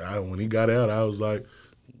 me. When he got out, I was like,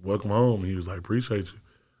 "Welcome home." He was like, "Appreciate you."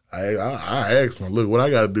 I asked him, "Look, what I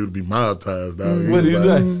got to do to be monetized, dog?" What did he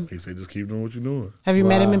say? He said, "Just keep doing what you're doing." Have you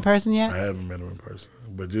met him Wow. in person I yet? haven't met him in person,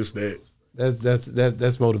 but just that.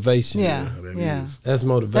 That's motivation. Yeah. that Yeah. is. That's That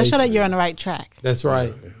motivation. show that you're on the right track. That's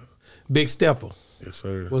right. Big stepper. Yes,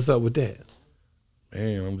 sir. What's up with that?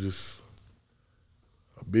 Man, I'm just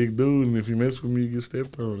a big dude, and if you mess with me, you get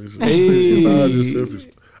stepped on. It's all just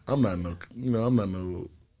selfish. I'm not no.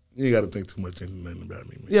 You ain't got to think too much into nothing about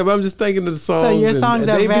me, man. Yeah, but I'm just thinking of the songs. So your and songs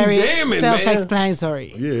they are be very jamming, man.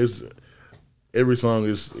 self-explanatory. Yeah, every song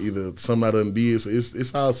is either something I done did. So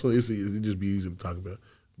it's also it just be easy to talk about.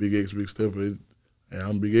 Big X, Big Step, and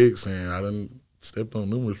I'm Big X, and I done stepped on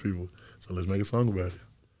numerous people. So let's make a song about it.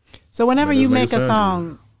 So whenever you make a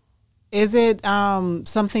song, is it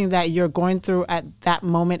something that you're going through at that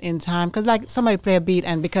moment in time? Because like somebody play a beat,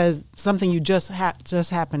 and because something you just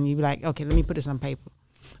happened, you be like, okay, let me put this on paper,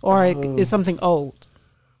 or it's something old.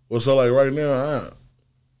 Well, so like right now,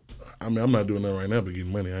 I mean, I'm not doing that right now, but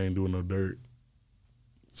getting money. I ain't doing no dirt.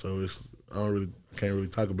 So I can't really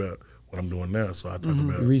talk about what I'm doing now. So I talk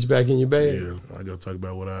about. You reach back in your bag. Yeah, I gotta talk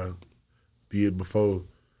about what I did before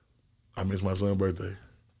I missed my son's birthday.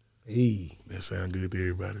 Hey. That sound good to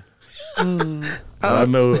everybody. I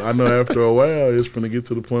know after a while it's gonna get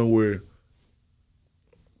to the point where,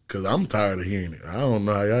 cause I'm tired of hearing it. I don't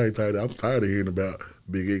know how y'all ain't tired. I'm tired of hearing about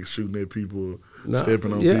Big X shooting at people,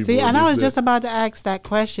 stepping on people. See, and I was just about to ask that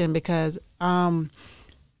question because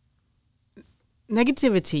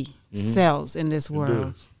negativity sells in this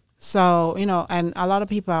world. So, you know, and a lot of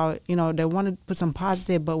people, you know, they want to put some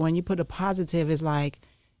positive, but when you put a positive, it's like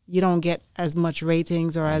you don't get as much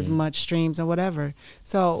ratings or as much streams or whatever.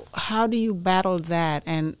 So how do you battle that?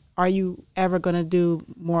 And are you ever going to do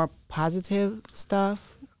more positive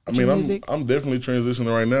stuff? I mean, I'm definitely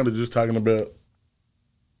transitioning right now to just talking about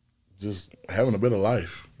just having a better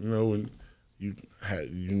life. You know, when you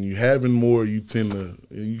having more, you tend to,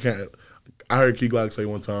 you can't. I heard Key Glock say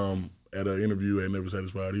one time at an interview at Never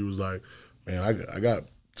Satisfied, he was like, man, I got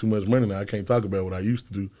too much money now. I can't talk about what I used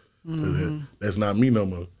to do. That's not me no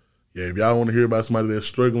more. Yeah, if y'all want to hear about somebody that's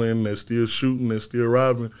struggling, that's still shooting, that's still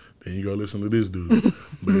robbing, then you go listen to this dude.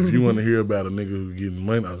 But if you want to hear about a nigga who's getting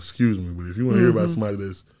money, excuse me, but if you want to hear about somebody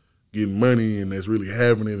that's getting money and that's really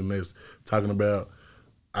having it and that's talking about,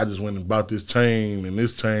 I just went and bought this chain and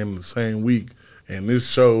this chain the same week and this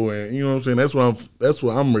show, and you know what I'm saying? That's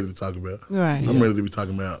what I'm ready to talk about. Right. I'm ready to be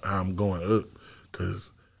talking about how I'm going up, because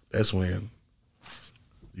that's when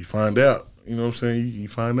you find out. You know what I'm saying? You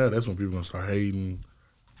find out. That's when people gonna start hating.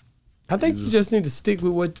 I think you just need to stick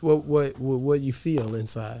with what you feel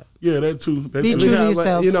inside. Yeah, that too. Be true to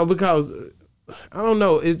yourself. You know, because I don't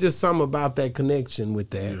know, it's just something about that connection with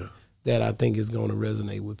that that I think is going to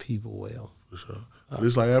resonate with people well. For sure. But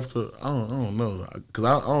it's like after I don't know, because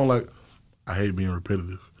I don't like. I hate being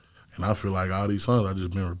repetitive, and I feel like all these songs I just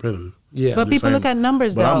been repetitive. Yeah, but people look at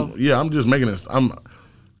numbers though. I'm just making this.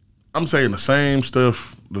 I'm saying the same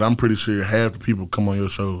stuff that I'm pretty sure half the people come on your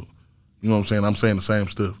show. You know what I'm saying? I'm saying the same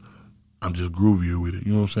stuff. I'm just groovier with it.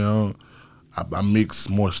 You know what I'm saying? I mix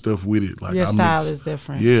more stuff with it. Like your style is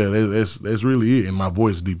different. Yeah, that's really it. And my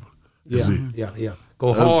voice is deeper. That's it. Yeah.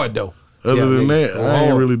 Go hard though. Other than that, I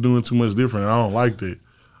ain't really doing too much different. I don't like that.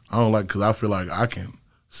 Because I feel like I can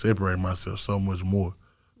separate myself so much more.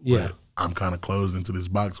 Yeah. But I'm kind of closed into this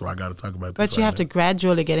box where I got to talk about this. But you have to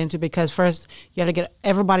gradually get into, because first you have to get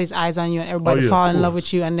everybody's eyes on you and everybody fall in love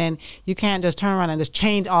with you, and then you can't just turn around and just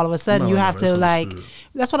change all of a sudden. You have to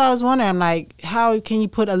that's what I was wondering. I'm like, how can you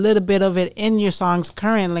put a little bit of it in your songs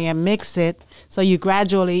currently and mix it so you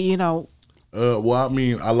gradually, you know. Well, I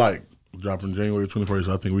mean, I like dropping January 21st.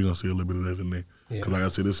 I think we're going to see a little bit of that in there. Because like I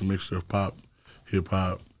said, it's a mixture of pop, hip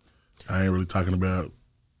hop. I ain't really talking about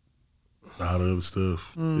all the other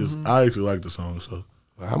stuff. I actually like the song. So,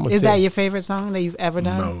 is that your favorite song that you've ever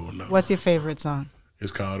done? No. What's your favorite song?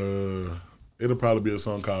 It's called it'll probably be a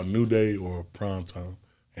song called New Day or Prime Time,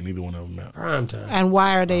 and neither one of them out. Prime Time. And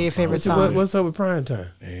why are they your favorite song? What's up with Prime Time?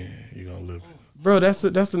 Man, you're gonna love it. Bro, that's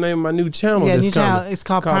the name of my new channel. Yeah, new channel. It's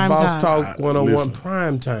called Prime Time. BOSSTALK 101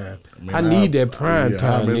 Prime Time. I need that Prime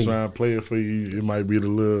Time. I'll mess around and play it for you. It might be the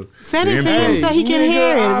little. Send it to him so he can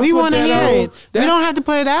hear it. We want to hear it. We don't have to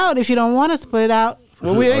put it out if you don't want us to put it out.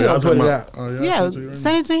 Well, we ain't gonna put it out.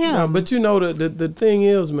 Send it to him. No, but you know the thing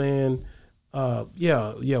is, man.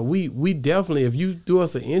 We definitely, if you do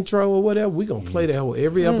us an intro or whatever, we gonna play that whole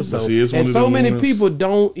every episode. See, and so many people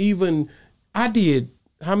don't even. I did.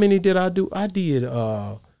 How many did I do? I did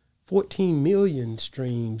 14 million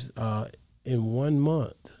streams in 1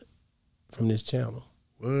 month from this channel.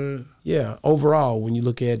 What? Yeah, overall, when you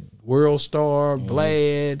look at World Star,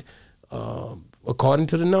 Vlad, according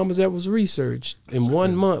to the numbers that was researched, in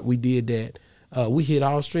 1 month we did that. We hit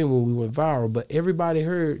all stream when we went viral, but everybody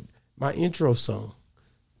heard my intro song.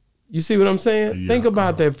 You see what I'm saying? Think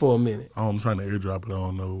about that for a minute. I'm trying to airdrop it. I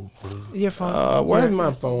don't know. Your phone. Where's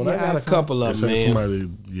my phone? I got a couple of them, man. Somebody,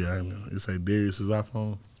 it say Darius's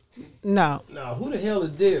iPhone. No, who the hell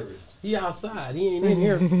is Darius? He outside. He ain't in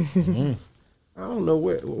here. I don't know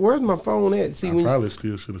where's my phone at. See, I probably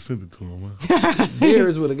still should have sent it to him. Huh?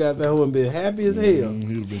 Darius would have got that whole and been happy as hell.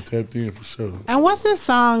 He'd have been tapped in for sure. And what's the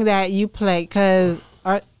song that you play? Because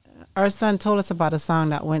our son told us about a song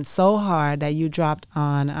that went so hard that you dropped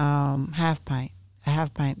on Half Pint. A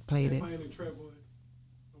Half Pint played it.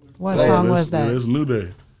 What song was that? Yeah, that's New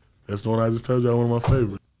Day. That's the one I just told y'all, one of my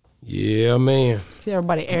favorites. Yeah, man. See,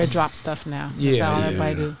 everybody airdrop stuff now. Yeah, That's all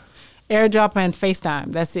everybody do. Airdrop and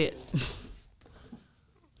FaceTime. That's it.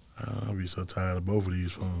 I'll be so tired of both of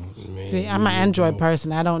these phones. Man, See, I'm an Android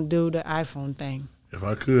person. I don't do the iPhone thing. If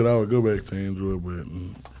I could, I would go back to Android, but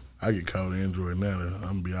I get caught Android now. I'm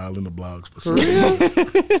going to be all in the blogs for sure.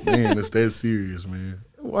 Man, it's that serious, man.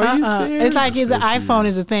 Are you serious? It's like an iPhone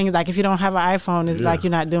is a thing. Like if you don't have an iPhone, it's like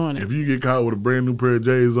you're not doing it. If you get caught with a brand new pair of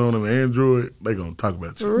J's on an Android, they going to talk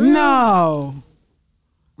about you. No.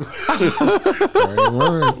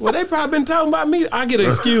 Well, they probably been talking about me. I get an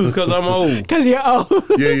excuse because I'm old. Because you're old.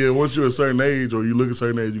 Yeah. Once you're a certain age or you look a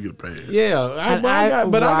certain age, you get a pass. Yeah, I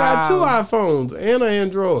got two iPhones and an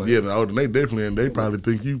Android. Yeah, they definitely, and they probably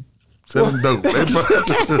think you selling dope.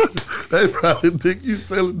 They probably think you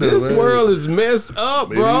selling dope. This world is messed up,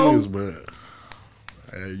 bro. It is,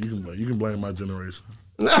 but you can blame my generation.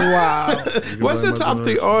 Wow. What's your top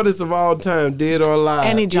 3 artists of all time, dead or alive?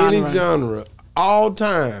 Any genre. All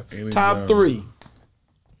time. Top 3.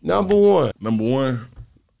 Number 1. Number 1,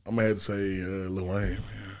 I'm going to have to say Lil Wayne. Man.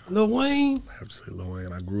 Lil Wayne? I have to say Lil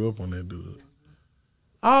Wayne. I grew up on that dude.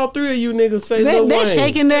 All 3 of you niggas say Lil Wayne. They're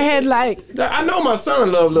shaking their head like. I know my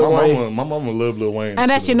son love Lil Wayne. My mama love Lil Wayne. And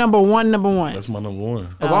that's your number one. That's my number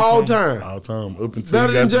 1. Of all time. All time. Up until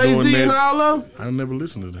Better than Jay-Z and all of them? I never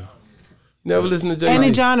listened to them. Never listen to Jay-Z?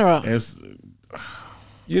 Any genre.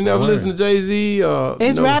 You never listen to Jay-Z?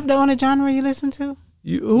 Is rap the only genre you listen to?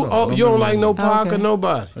 You don't like no Pac or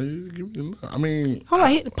nobody? I mean, hold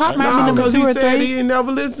on, Pop might be number 2 or 3. Because he said he ain't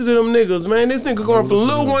never listened to them niggas, man. This nigga going from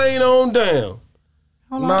Lil Wayne on down.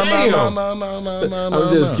 Hold on. No.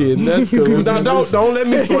 I'm just kidding. That's cool. Now don't let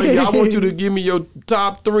me sway you. I want you to give me your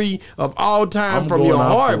top 3 of all time from your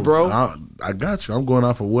heart, bro. I got you. I'm going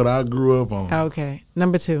off of what I grew up on. Okay,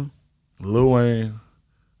 number 2. Lil Wayne.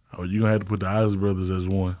 Oh, you gonna have to put the Isley Brothers as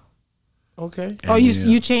 1. Okay. And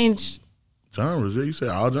you changed genres? Yeah, you said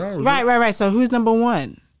all genres. Right. So who's number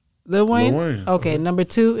 1? Lil Wayne. Lil Wayne. Okay, number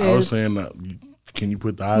 2 is. I was saying, can you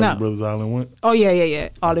put the Isley Brothers all in one? Oh yeah.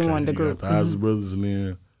 All in one. The you group. got the Isley Brothers, and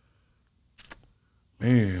then,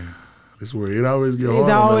 man, this is where it always get hard.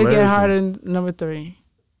 It always get harder than number 3.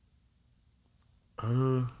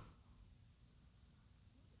 I'm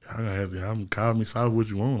call me soft what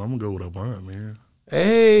you want. I'm gonna go with Avant, man.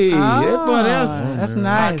 Hey, that's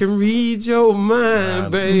nice. I can read your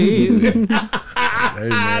mind, baby. Hey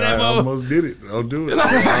man, I almost did it. Don't do it.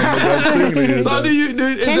 I So do you?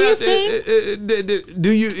 Can you sing?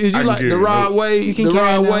 Do you? Is you like the Rod Wave? The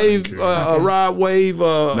Rod Wave.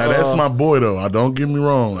 Now that's my boy though. Don't get me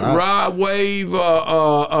wrong. Rod Wave.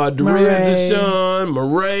 Derez Deshawn,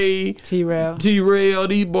 Murray, T-Rail.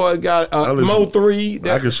 These boys got Mo 3.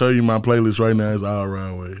 I can show you my playlist right now. It's all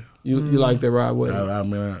Rod Wave. You like that Rod Wave? I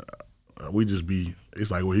mean, we just be.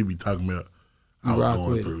 It's like what he be talking about. I was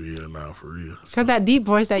going through here now for real. Because that deep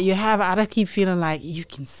voice that you have, I just keep feeling like you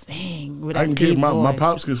can sing with that deep voice. My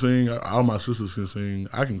pops can sing. All my sisters can sing.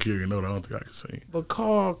 I can carry a note. I don't think I can sing. But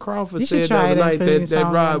Carl Crawford said the other night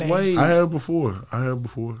that Rod Wave. I have before.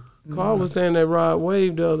 Carl was saying that Rod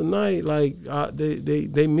Wave the other night, like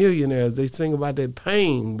they millionaires. They sing about that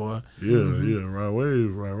pain, boy. Yeah. Rod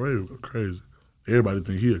Wave, crazy. Everybody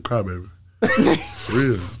think he a crybaby. For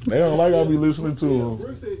real. They don't like I be listening to him.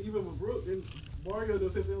 Brooke said even with Brooke and Mario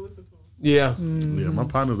don't say they don't listen to him. Yeah. Yeah, my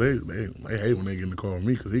partners, they hate when they get in the car with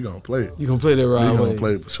me because he gonna play it. You gonna play that Rod Wave? He gonna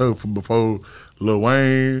play it for sure before Lil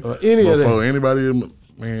Wayne or any of that. Before anybody.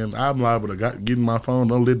 Man, I'm liable to get in my phone.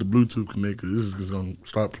 Don't let the Bluetooth connect because this is just gonna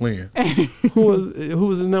start playing. Who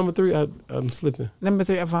was his number 3? I'm slipping. Number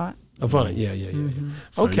 3, Avant. Avant, yeah.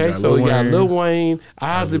 Okay, so you got Lil Wayne,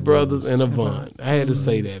 Isley Brothers, and Avant. I had to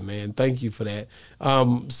say that, man. Thank you for that.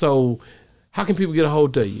 So how can people get a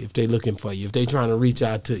hold of you if they looking for you, if they trying to reach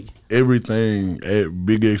out to you? Everything at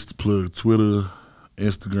BigXThaPlug, Twitter,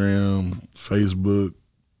 Instagram, Facebook.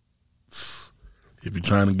 If you're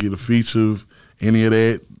trying to get a feature of any of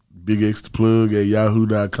that, BigXThaPlug at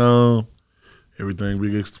yahoo.com. Everything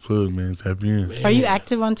BigXThaPlug, man. Tap in. Man. Are you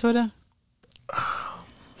active on Twitter?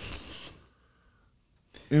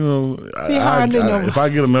 You know, if I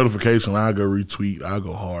get a notification, I go retweet, I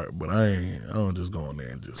go hard, but I don't just go in there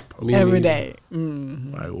and just post every day.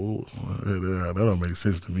 Like, whoa, that don't make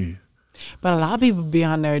sense to me. But a lot of people be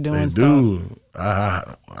on there doing stuff.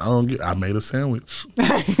 I don't get. I made a sandwich.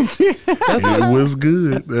 It was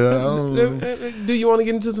good. Do you want to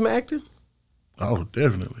get into some acting? Oh,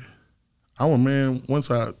 definitely. Man. Once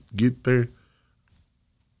I get there,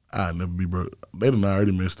 I'd never be broke. They done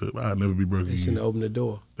already messed up. I'd never be broke They again. shouldn't open the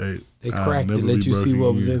door. They Cracked never it, let be you see broke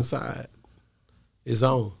what was again. inside. It's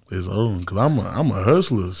on. It's on, cause I'm a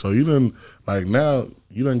hustler. So you done now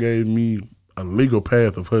you done gave me a legal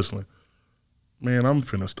path of hustling. Man, I'm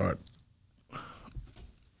finna start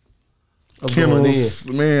kennels.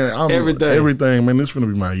 Man, everything. Man, this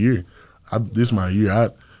finna be my year. This my year.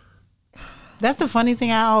 That's the funny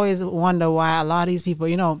thing. I always wonder why a lot of these people,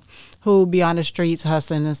 who be on the streets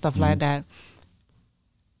hustling and stuff like that,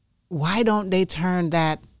 why don't they turn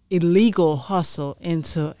that illegal hustle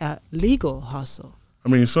into a legal hustle? I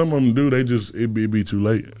mean, some of them do. They just it be too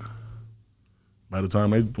late. By the time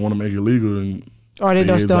they want to make it legal, or they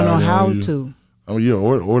just don't know how to. I mean, yeah,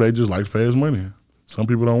 or they just like fast money. Some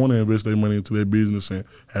people don't want to invest their money into their business and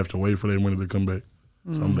have to wait for their money to come back.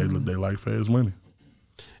 Some they like fast money.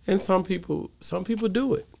 And some people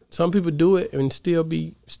do it. Some people do it and still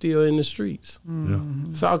in the streets. Yeah.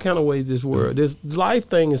 It's all kind of ways this world. This life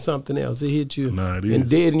thing is something else. It hit you It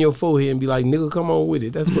dead in your forehead and be like, nigga, come on with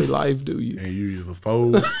it. That's what life do you. And you either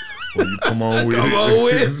fold or you come on with it. Come on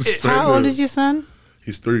with it. How old is your son?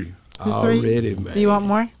 He's 3. He's 3. Already, man. Do you want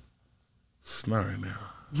more? It's not right now.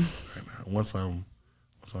 Once I'm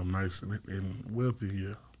nice and wealthy,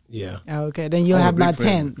 yeah. Yeah. Okay, then you'll have about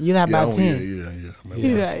 10. You'll have about 10.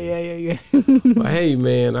 Yeah. But hey,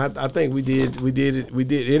 man, I think we did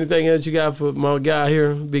it. Anything else you got for my guy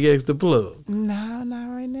here, Big X the Plug? No,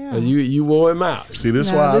 not right now. You wore him out. See,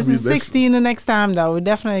 this is 16 the next time though. We're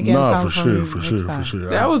definitely getting something for sure.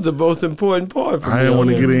 That was the most important part for me. I didn't want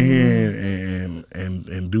to get in here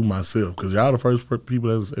and do myself because y'all the first people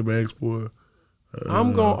that ever asked for.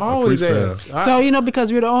 I'm going to always ask. So,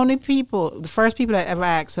 because we're the only people, the first people that ever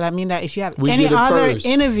asked. So that means that if you have any other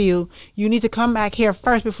interview, you need to come back here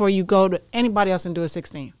first before you go to anybody else and do a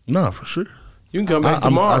 16. Nah, for sure. You can come back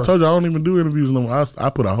tomorrow. I told you I don't even do interviews no more. I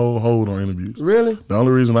put a whole hold on interviews. Really? The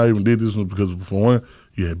only reason I even did this was because, for one,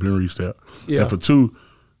 you had been reached out. Yeah. And for two,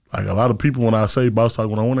 like a lot of people, when I say Boss Talk,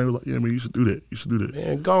 when I went there, like, yeah, man, you should do that. You should do that.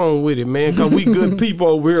 Man, go on with it, man, because we good people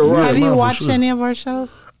over here, right? Have you watched any of our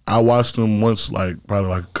shows? I watched them once,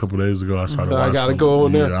 probably a couple days ago. I started watching them. I got to go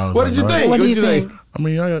on there. Yeah, what did you think? What do you think? I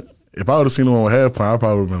mean, if I would have seen them on Half Pint, I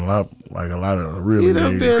probably would have been a lot of really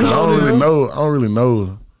big. I don't really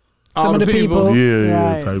know. Some of the people.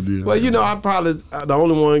 Yeah, type deal. Well, I probably the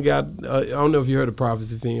only one got. I don't know if you heard of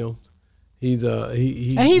Prophecy Films. He's and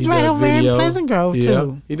he's right over there in Pleasant Grove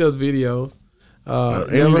too. He does videos.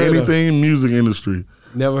 Anything music industry.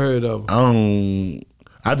 Never heard of him.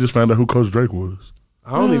 I just found out who Coach Drake was.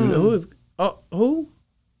 I don't even know who is. Who?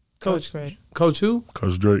 Coach Drake. Coach who?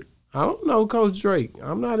 Coach Drake. I don't know Coach Drake.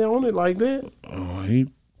 I'm not on it like that.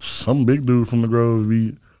 He some big dude from the Grove.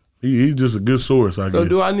 He's just a good source, I guess. So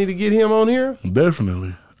do I need to get him on here?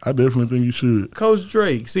 Definitely. I definitely think you should. Coach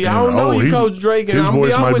Drake. See, I don't know you, Coach Drake. And his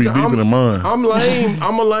voice might be deeper than mine. I'm lame.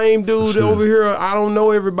 I'm a lame dude over here. I don't know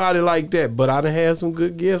everybody like that, but I done had some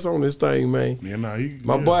good guests on this thing, man. Yeah,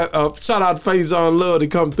 my boy, shout out to Faison Love to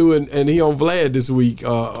come through and he on Vlad this week.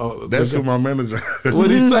 That's what my manager. What'd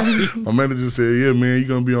he say? My manager said, "Yeah, man, you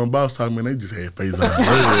gonna be on Boss Talk, man." They just had Faison Love.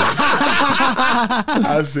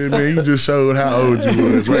 I said, "Man, you just showed how old you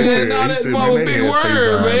was right there." No, that's a big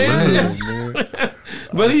word, man.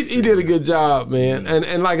 But he did a good job, man.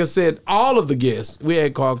 And like I said, all of the guests, we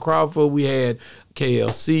had Carl Crawford, we had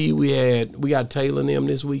KLC, we got Taylor and them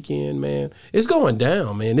this weekend, man. It's going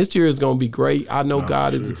down, man. This year is going to be great. I know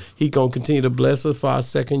God is he going to continue to bless us for our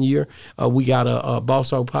second year. We got a Boss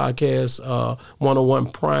Talk podcast,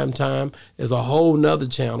 101 Prime Time. There's a whole nother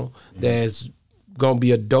channel that's going to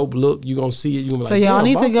be a dope look. You're going to see it. You're gonna be so like, y'all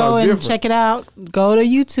need Boss to go Talk and different. check it out. Go to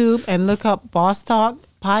YouTube and look up Boss Talk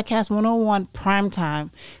Podcast 101 Prime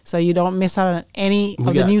Time, so you don't miss out on any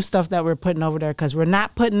of the new stuff that we're putting over there, because we're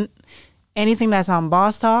not putting anything that's on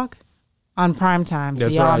Boss Talk on Prime Time. So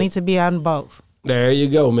y'all need to be on both. There you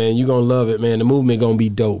go, man. You're going to love it, man. The movement going to be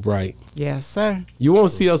dope, right? Yes, sir. You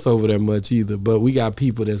won't see us over there much either, but we got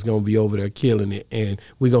people that's going to be over there killing it, and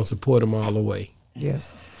we're going to support them all the way.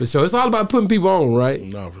 Yes. For sure. It's all about putting people on, right?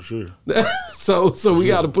 No, for sure. So we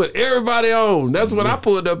got to put everybody on. That's when I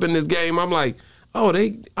pulled up in this game. I'm like,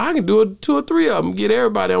 I can do it 2 or 3 of them, get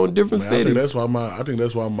everybody on different cities. I think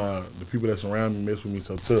that's why the people that surround me mess with me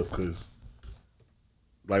so tough, because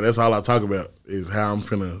that's all I talk about is how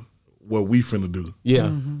what we finna do. Yeah.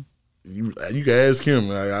 Mm-hmm. You can ask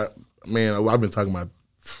him. I've been talking about.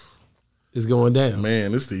 It's going down.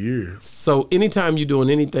 Man, it's the year. So anytime you're doing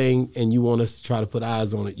anything and you want us to try to put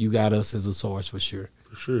eyes on it, you got us as a source for sure.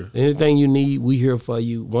 For sure. Anything you need, we here for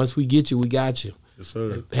you. Once we get you, we got you. Yes,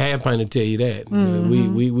 sir. Half Pint to tell you that.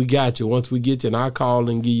 We got you. Once we get you, and I call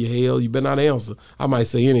and give you hell, you better not answer. I might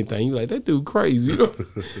say anything. You like, that dude crazy. You know?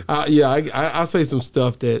 I say some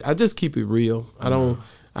stuff that I just keep it real. I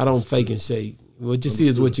don't fake and shake. What you see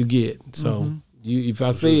is what you get. So if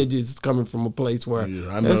I say it, it's coming from a place where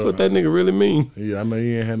that's what that nigga really mean. Yeah, I know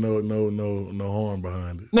you ain't had no harm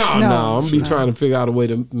behind it. No, I'm be trying to figure out a way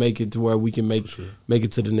to make it to where we can make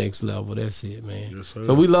it to the next level. That's it, man. Yes, sir.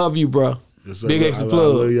 So we love you, bro. Yes, sir. Big Extra I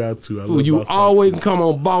Plug. love y'all too. You always come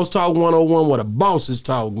on Boss Talk 101 where the bosses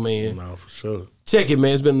talk, man. No, for sure. Check it,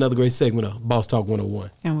 man. It's been another great segment of Boss Talk 101.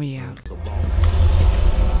 And we out.